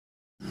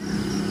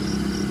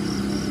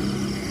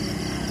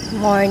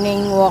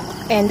Morning walk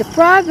in the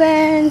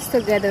province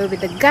together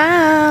with the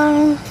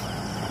gang.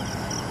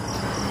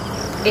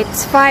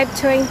 It's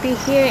 5:20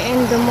 here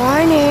in the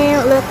morning.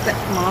 Look at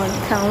Mount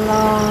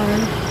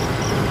Kansalungon.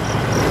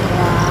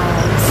 Wow,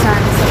 the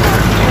sun's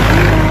about to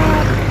come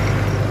up.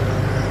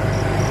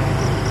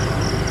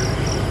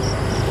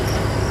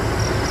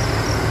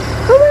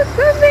 Come on,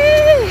 come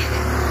in.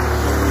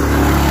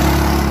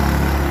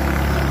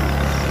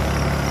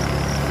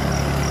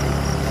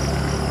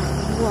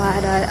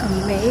 What an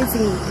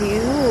amazing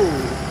view.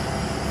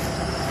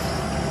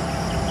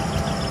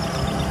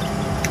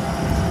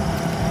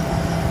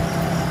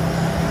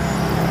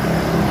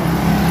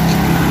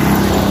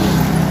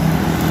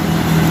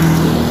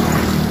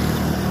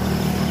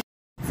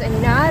 It's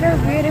another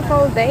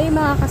beautiful day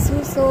mga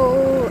kasuso.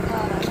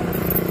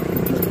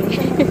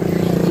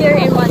 Here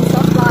in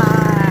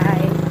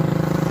Mansablay.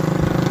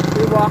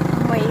 We walk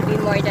maybe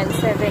more than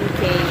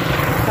 7K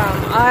from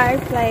our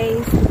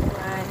place.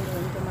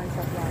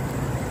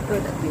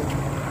 Look at you.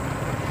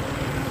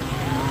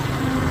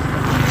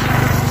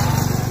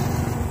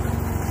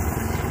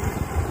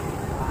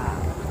 Wow.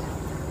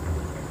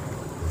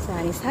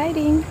 Sun is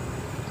hiding.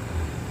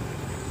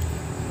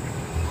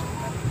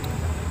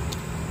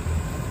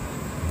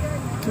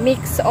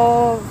 Mix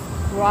of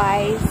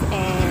rice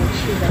and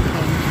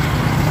sugarcane.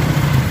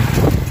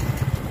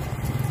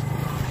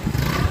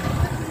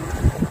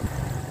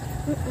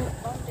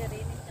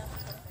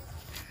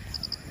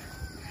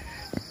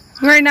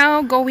 We're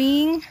now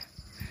going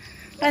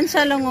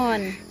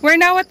Kansalungon. We're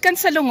now at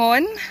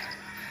Kansalungon.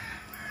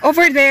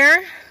 Over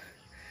there,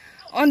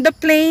 on the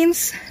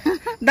plains,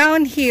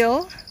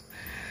 downhill,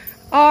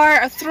 are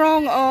a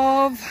throng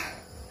of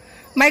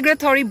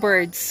migratory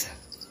birds.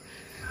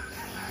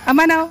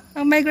 Ama now,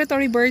 ang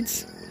migratory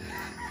birds.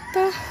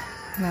 Ito.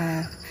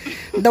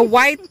 The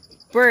white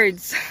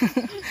birds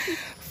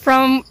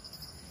from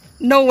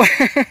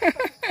nowhere.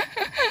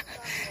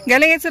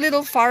 Galing, it's a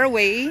little far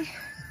away.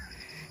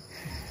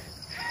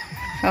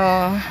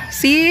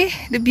 See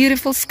the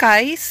beautiful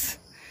skies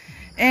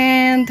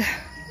and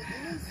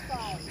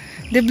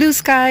the blue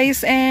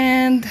skies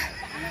and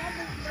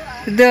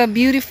the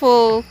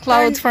beautiful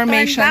cloud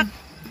formation.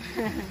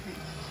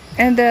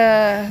 And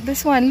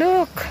this one,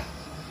 look.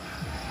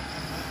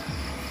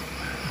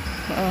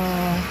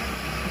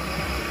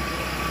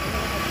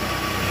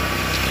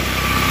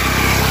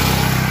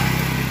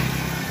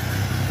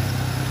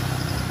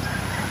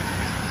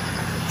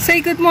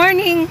 Say good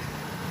morning.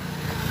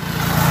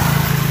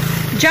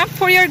 Jump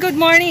for your good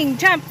morning.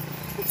 Jump.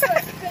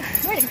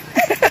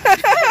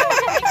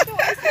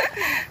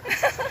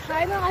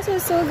 Hi mga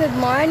suso, good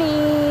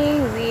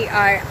morning. We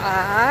are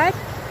at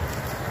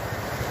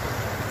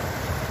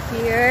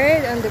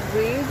here on the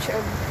bridge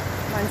of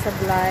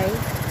Mansablay.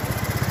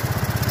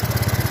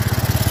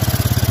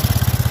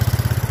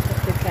 At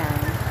the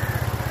camp.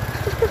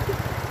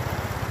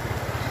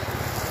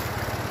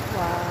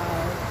 Wow.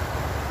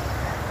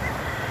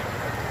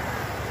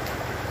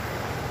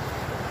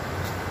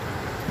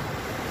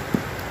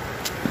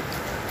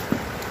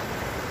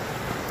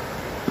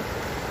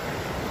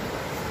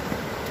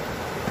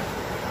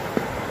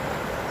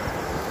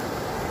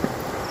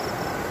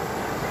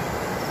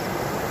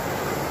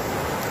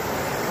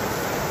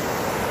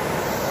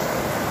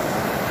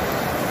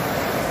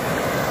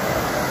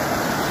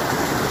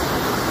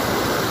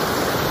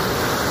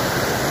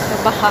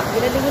 Baha,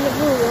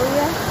 gila-gila-gila,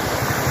 ya.